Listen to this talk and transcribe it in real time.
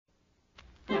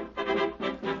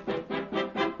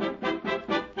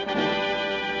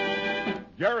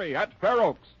Jerry at Fair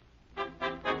Oaks.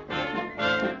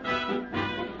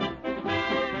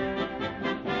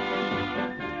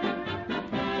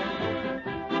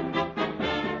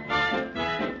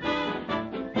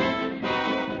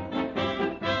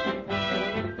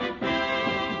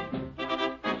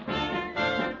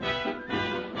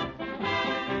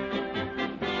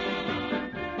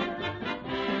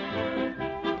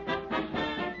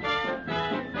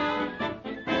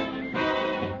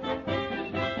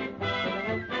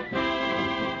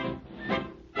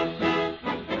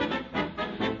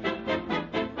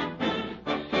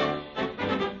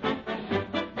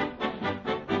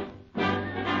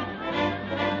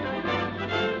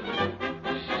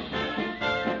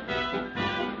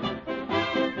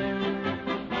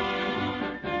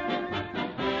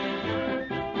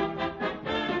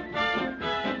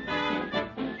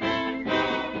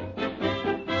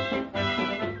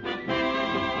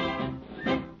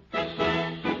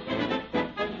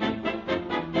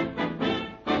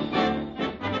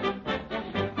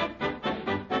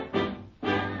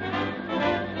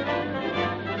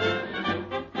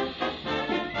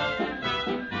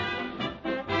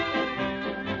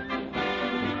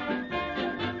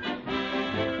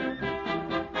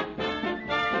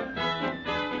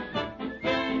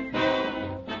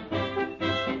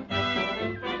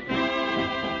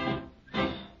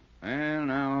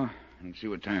 See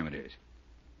what time it is.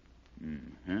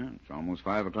 It's almost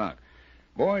 5 o'clock.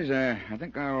 Boys, I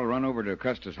think I'll run over to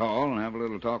Custis Hall and have a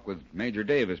little talk with Major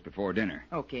Davis before dinner.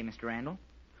 Okay, Mr. Randall.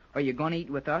 Are you going to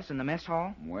eat with us in the mess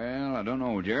hall? Well, I don't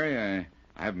know, Jerry. I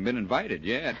haven't been invited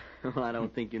yet. Well, I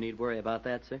don't think you need worry about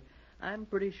that, sir. I'm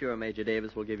pretty sure Major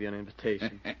Davis will give you an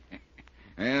invitation.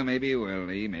 Well, maybe he will,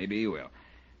 Lee. Maybe he will.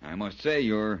 I must say,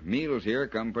 your meals here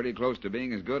come pretty close to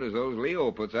being as good as those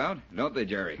Leo puts out, don't they,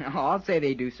 Jerry? Oh, I'll say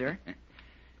they do, sir.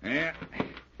 Yeah.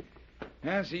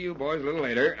 I'll see you boys a little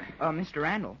later. Mr.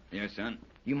 Randall. Yes, son?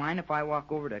 You mind if I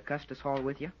walk over to Custis Hall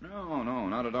with you? No,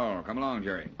 not at all. Come along,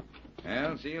 Jerry.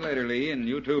 Well, see you later, Lee, and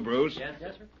you too, Bruce. Yes,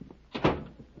 sir.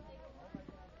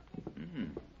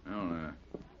 Well,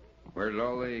 where did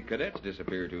all the cadets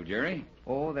disappear to, Jerry?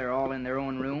 Oh, they're all in their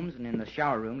own rooms and in the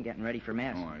shower room getting ready for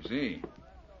mess. Oh, I see.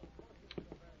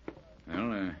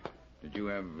 Well, did you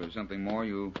have something more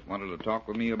you wanted to talk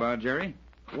with me about, Jerry?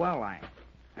 Well, I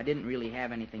didn't really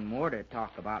have anything more to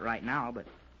talk about right now, but,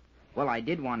 well, I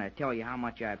did want to tell you how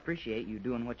much I appreciate you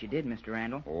doing what you did, Mr.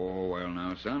 Randall. Oh, well,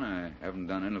 now, son, I haven't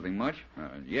done anything much,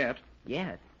 yet.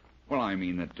 Yet? Well, I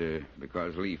mean that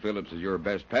because Lee Phillips is your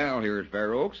best pal here at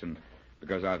Fair Oaks, and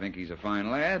because I think he's a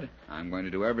fine lad, I'm going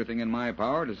to do everything in my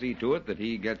power to see to it that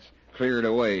he gets cleared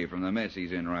away from the mess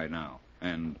he's in right now,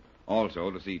 and also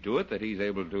to see to it that he's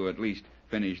able to at least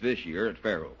finish this year at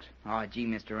Fair Oaks. Oh, gee,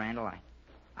 Mr. Randall,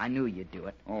 I knew you'd do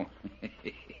it. Oh,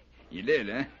 you did,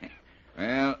 huh?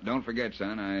 Well, don't forget,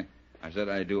 son, I said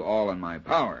I'd do all in my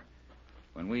power.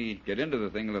 When we get into the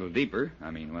thing a little deeper, I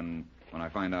mean, when I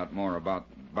find out more about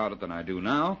it than I do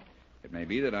now, it may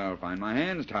be that I'll find my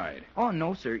hands tied. Oh,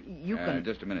 no, sir. You can...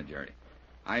 Just a minute, Jerry.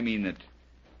 I mean that,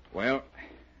 well,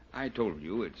 I told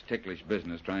you it's ticklish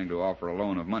business trying to offer a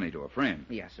loan of money to a friend.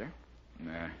 Yes, sir.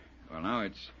 Well, now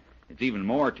it's even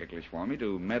more ticklish for me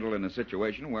to meddle in a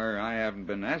situation where I haven't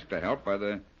been asked to help by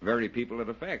the very people it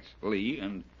affects, Lee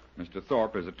and Mr.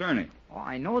 Thorpe as attorney. Oh,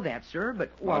 I know that, sir,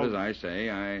 but, well... Well, as I say,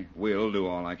 I will do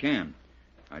all I can.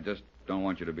 I just don't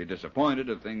want you to be disappointed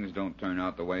if things don't turn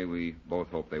out the way we both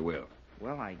hope they will.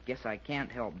 Well, I guess I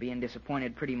can't help being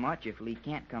disappointed pretty much if Lee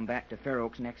can't come back to Fair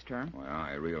Oaks next term. Well,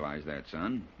 I realize that,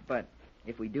 son. But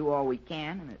if we do all we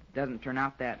can and it doesn't turn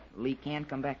out that Lee can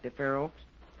come back to Fair Oaks,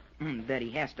 that he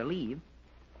has to leave,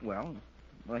 well,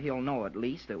 he'll know at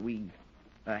least that we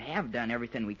have done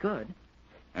everything we could.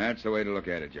 That's the way to look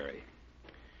at it, Jerry.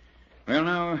 Well,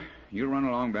 now, you run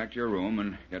along back to your room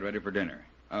and get ready for dinner.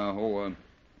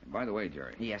 By the way,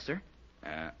 Jerry. Yes, sir?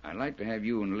 I'd like to have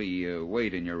you and Lee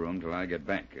wait in your room till I get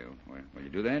back. Will you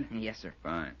do that? Yes, sir.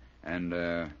 Fine. And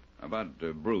about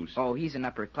Bruce. Oh, he's an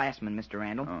upperclassman, Mr.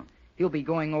 Randall. Oh. He'll be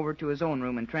going over to his own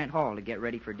room in Trent Hall to get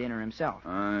ready for dinner himself.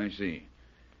 I see.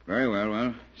 Very well.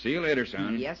 Well, see you later,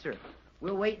 son. Yes, sir.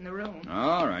 We'll wait in the room.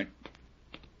 All right.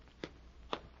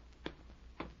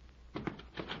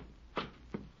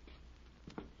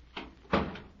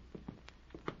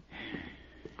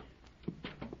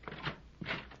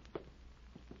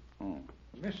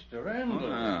 Mr. Randall.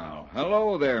 Well,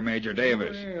 hello there, Major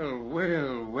Davis.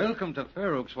 Well, welcome to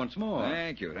Fair Oaks once more.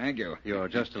 Thank you. You're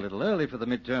just a little early for the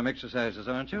midterm exercises,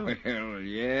 aren't you? Well,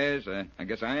 yes, I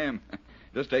guess I am.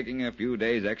 Just taking a few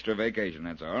days extra vacation,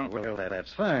 that's all. Well,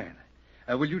 that's fine.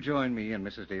 Will you join me and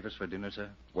Mrs. Davis for dinner, sir?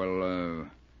 Well,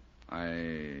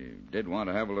 I did want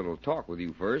to have a little talk with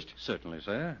you first. Certainly,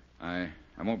 sir. I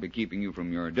won't be keeping you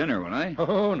from your dinner, will I?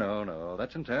 Oh, no.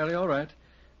 That's entirely all right.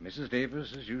 Mrs.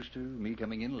 Davis is used to me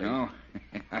coming in late. No,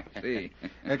 I see.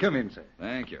 Come in, sir.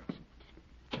 Thank you.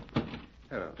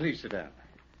 Oh, please sit down.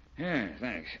 Yeah,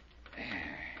 thanks.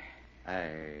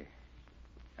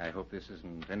 I hope this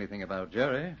isn't anything about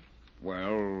Jerry.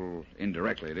 Well,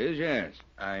 indirectly it is, yes.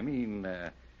 I mean,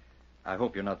 I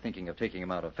hope you're not thinking of taking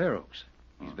him out of Fair Oaks.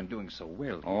 He's been doing so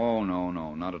well. Oh, no,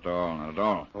 not at all, not at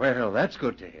all. Well, that's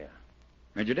good to hear.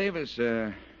 Major Davis,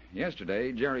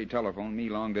 yesterday, Jerry telephoned me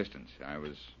long distance. I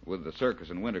was with the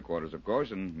circus and winter quarters, of course,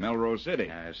 in Melrose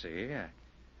City. I see.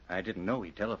 I didn't know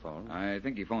he telephoned. I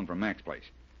think he phoned from Mac's place.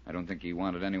 I don't think he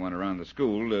wanted anyone around the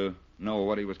school to know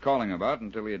what he was calling about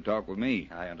until he had talked with me.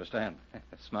 I understand.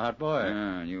 Smart boy.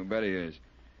 Yeah, you bet he is.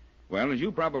 Well, as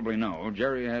you probably know,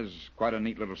 Jerry has quite a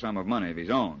neat little sum of money of his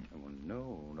own. Oh,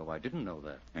 no, I didn't know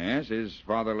that. Yes, his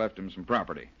father left him some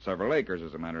property, several acres,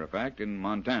 as a matter of fact, in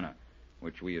Montana,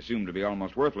 which we assumed to be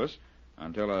almost worthless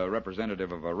until a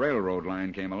representative of a railroad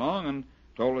line came along and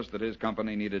told us that his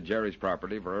company needed Jerry's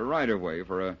property for a right-of-way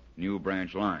for a new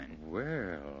branch line.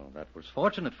 Well, that was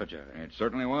fortunate for Jerry. It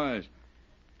certainly was.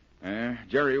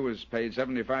 Jerry was paid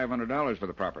 $7,500 for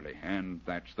the property, and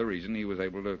that's the reason he was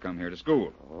able to come here to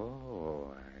school.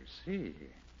 Oh, I see.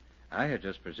 I had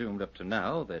just presumed up to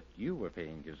now that you were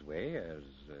paying his way as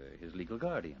his legal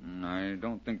guardian. I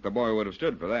don't think the boy would have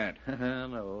stood for that.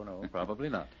 No, probably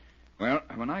not. Well,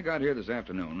 when I got here this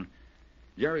afternoon,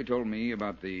 Jerry told me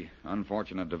about the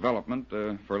unfortunate development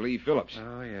for Lee Phillips.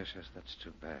 Oh, yes, that's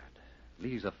too bad.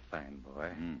 Lee's a fine boy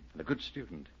and a good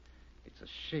student. It's a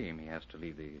shame he has to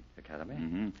leave the academy.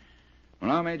 Mm-hmm.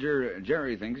 Well, now, Major,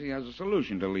 Jerry thinks he has a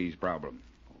solution to Lee's problem.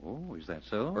 Oh, is that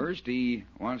so? First, he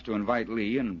wants to invite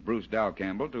Lee and Bruce Dow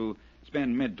Campbell to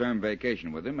spend midterm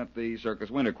vacation with him at the circus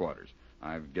winter quarters.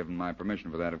 I've given my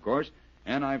permission for that, of course,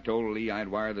 and I've told Lee I'd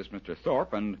wire this Mr.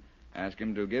 Thorpe and ask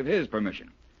him to give his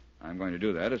permission. I'm going to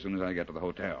do that as soon as I get to the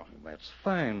hotel. That's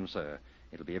fine, sir.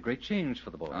 It'll be a great change for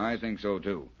the boys. I think so,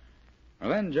 too. Well,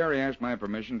 then Jerry asked my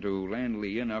permission to lend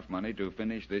Lee enough money to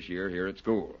finish this year here at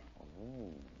school.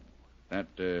 Oh. That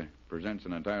presents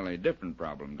an entirely different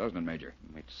problem, doesn't it, Major?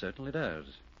 It certainly does.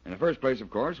 In the first place,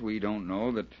 of course, we don't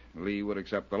know that Lee would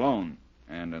accept the loan.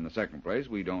 And in the second place,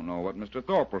 we don't know what Mr.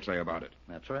 Thorpe will say about it.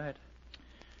 That's right.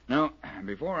 Now,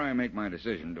 before I make my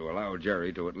decision to allow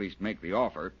Jerry to at least make the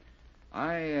offer,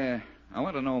 I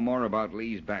want to know more about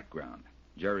Lee's background.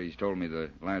 Jerry's told me the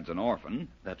lad's an orphan.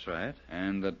 That's right.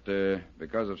 And that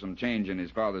because of some change in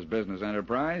his father's business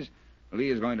enterprise, Lee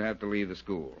is going to have to leave the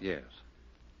school. Yes.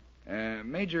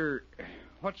 Major,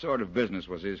 what sort of business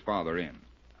was his father in?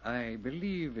 I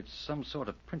believe it's some sort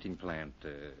of printing plant.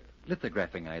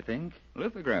 Lithographing, I think.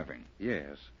 Lithographing?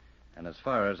 Yes. And as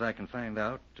far as I can find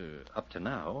out, up to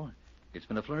now, it's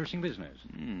been a flourishing business.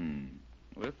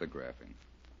 Lithographing.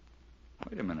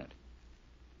 Wait a minute.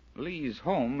 Lee's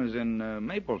home is in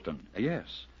Mapleton.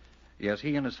 Yes,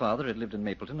 he and his father had lived in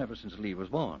Mapleton ever since Lee was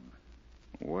born.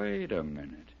 Wait a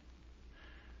minute.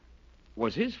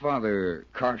 Was his father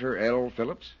Carter L.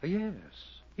 Phillips?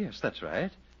 Yes, that's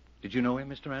right. Did you know him,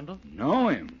 Mr. Randall? Know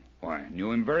him? Why, I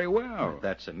knew him very well.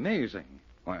 That's amazing.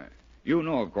 Why, you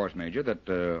know, of course, Major, that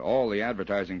all the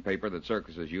advertising paper that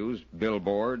circuses use,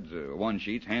 billboards,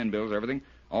 one-sheets, handbills, everything,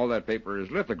 all that paper is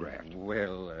lithographed.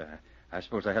 Well, I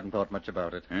suppose I hadn't thought much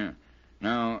about it. Yeah.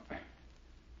 Now,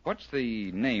 what's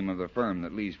the name of the firm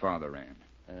that Lee's father ran?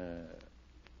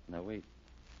 Now, wait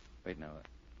now.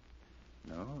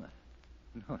 No,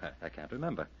 I can't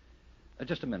remember.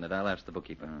 Just a minute, I'll ask the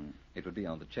bookkeeper. It would be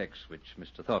on the checks which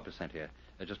Mr. Thorpe has sent here.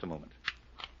 Just a moment.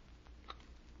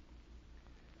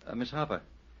 Miss Harper,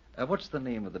 what's the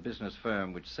name of the business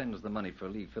firm which sends the money for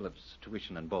Lee Phillips'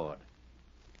 tuition and board?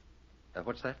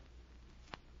 What's that?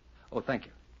 Oh, thank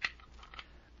you.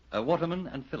 Waterman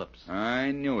and Phillips.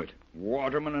 I knew it.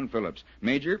 Waterman and Phillips.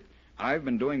 Major, I've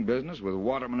been doing business with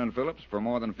Waterman and Phillips for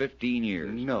more than 15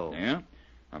 years. No. Yeah?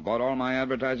 I bought all my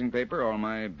advertising paper, all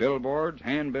my billboards,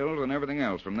 handbills, and everything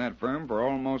else from that firm for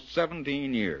almost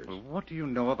 17 years. Well, what do you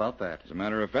know about that? As a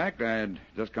matter of fact, I had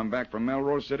just come back from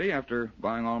Melrose City after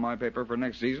buying all my paper for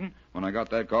next season when I got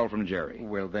that call from Jerry.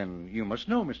 Well, then you must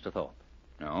know Mr. Thorpe.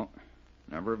 No,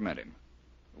 never have met him.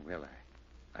 Well,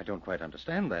 I don't quite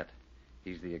understand that.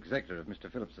 He's the executor of Mr.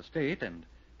 Phillips' estate and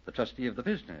the trustee of the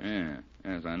business.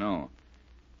 Yes, I know.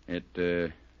 It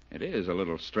is a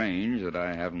little strange that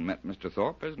I haven't met Mr.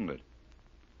 Thorpe, isn't it?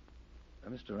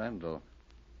 Mr. Randall,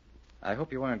 I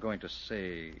hope you aren't going to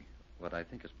say what I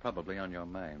think is probably on your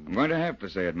mind. I'm going to have to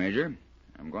say it, Major.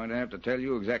 I'm going to have to tell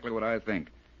you exactly what I think.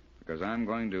 because I'm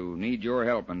going to need your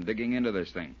help in digging into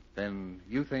this thing. Then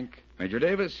you think... Major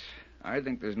Davis, I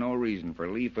think there's no reason for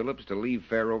Lee Phillips to leave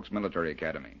Fair Oaks Military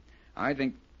Academy. I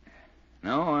think...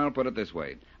 No, I'll put it this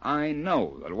way. I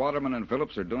know that Waterman and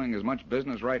Phillips are doing as much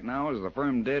business right now as the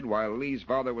firm did while Lee's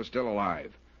father was still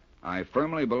alive. I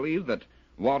firmly believe that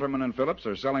Waterman and Phillips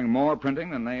are selling more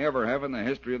printing than they ever have in the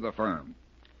history of the firm.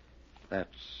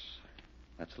 That's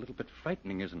a little bit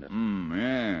frightening, isn't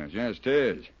it? Yes,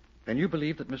 'tis. Then you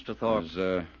believe that Mr. Thorpe...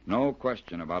 There's no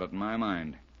question about it in my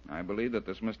mind. I believe that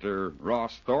this Mr.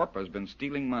 Ross Thorpe has been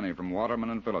stealing money from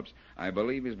Waterman and Phillips. I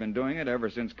believe he's been doing it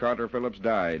ever since Carter Phillips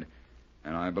died.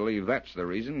 And I believe that's the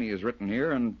reason he has written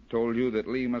here and told you that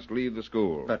Lee must leave the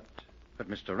school. But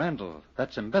Mr. Randall,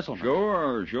 that's embezzlement.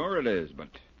 Sure it is, but...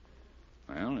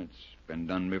 Well, it's been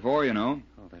done before, you know.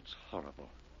 Oh, that's horrible.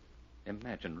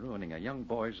 Imagine ruining a young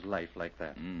boy's life like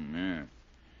that. Yeah.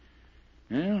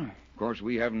 Well, of course,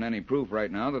 we haven't any proof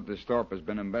right now that this Thorpe has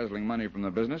been embezzling money from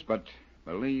the business, but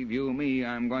believe you me,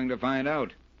 I'm going to find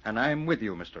out. And I'm with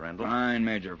you, Mr. Randall. Fine,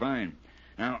 Major, fine.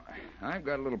 Now, I've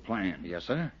got a little plan. Yes,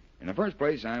 sir? In the first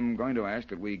place, I'm going to ask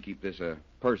that we keep this a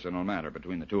personal matter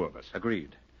between the two of us.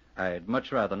 Agreed. I'd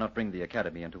much rather not bring the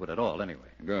academy into it at all, anyway.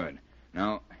 Good.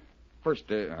 Now, first,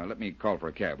 let me call for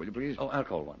a cab, will you please? Oh, I'll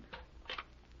call one.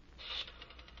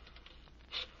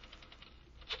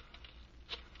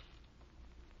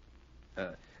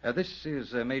 This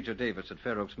is Major Davis at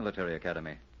Fair Oaks Military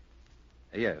Academy.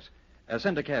 Yes.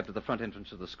 Send a cab to the front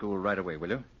entrance of the school right away,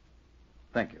 will you?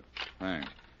 Thank you. Thanks.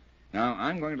 Now,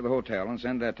 I'm going to the hotel and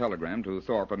send that telegram to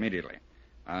Thorpe immediately.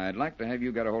 I'd like to have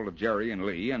you get a hold of Jerry and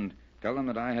Lee and tell them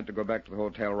that I had to go back to the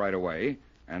hotel right away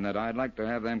and that I'd like to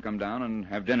have them come down and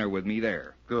have dinner with me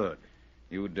there. Good.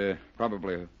 You'd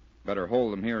probably better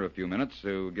hold them here a few minutes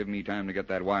to give me time to get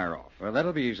that wire off. Well,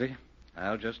 that'll be easy.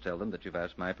 I'll just tell them that you've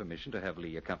asked my permission to have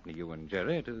Lee accompany you and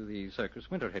Jerry to the circus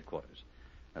winter headquarters.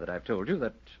 And that I've told you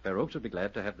that Fair Oaks would be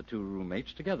glad to have the two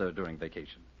roommates together during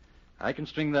vacation. I can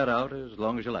string that out as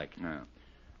long as you like. Now,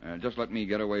 just let me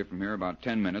get away from here about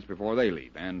 10 minutes before they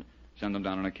leave and send them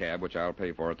down in a cab, which I'll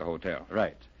pay for at the hotel.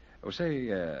 Right. Oh,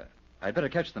 say, I'd better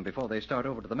catch them before they start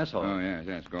over to the mess hall. Oh,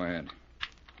 yes, go ahead.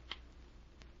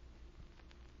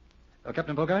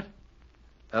 Captain Bogart?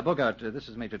 Bogart, this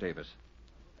is Major Davis.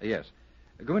 Yes.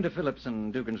 Go into Phillips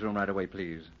and Dugan's room right away,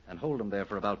 please, and hold them there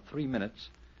for about 3 minutes,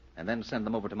 and then send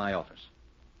them over to my office.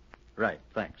 Right,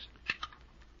 thanks.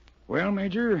 Well,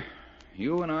 Major,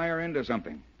 you and I are into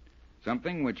something.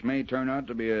 Something which may turn out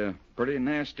to be a pretty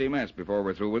nasty mess before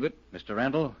we're through with it. Mr.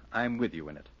 Randall, I'm with you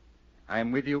in it.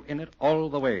 I'm with you in it all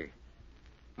the way.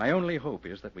 My only hope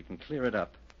is that we can clear it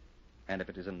up. And if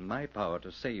it is in my power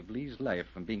to save Lee's life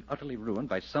from being utterly ruined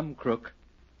by some crook,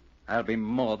 I'll be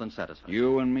more than satisfied.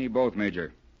 You and me both,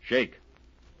 Major. Shake.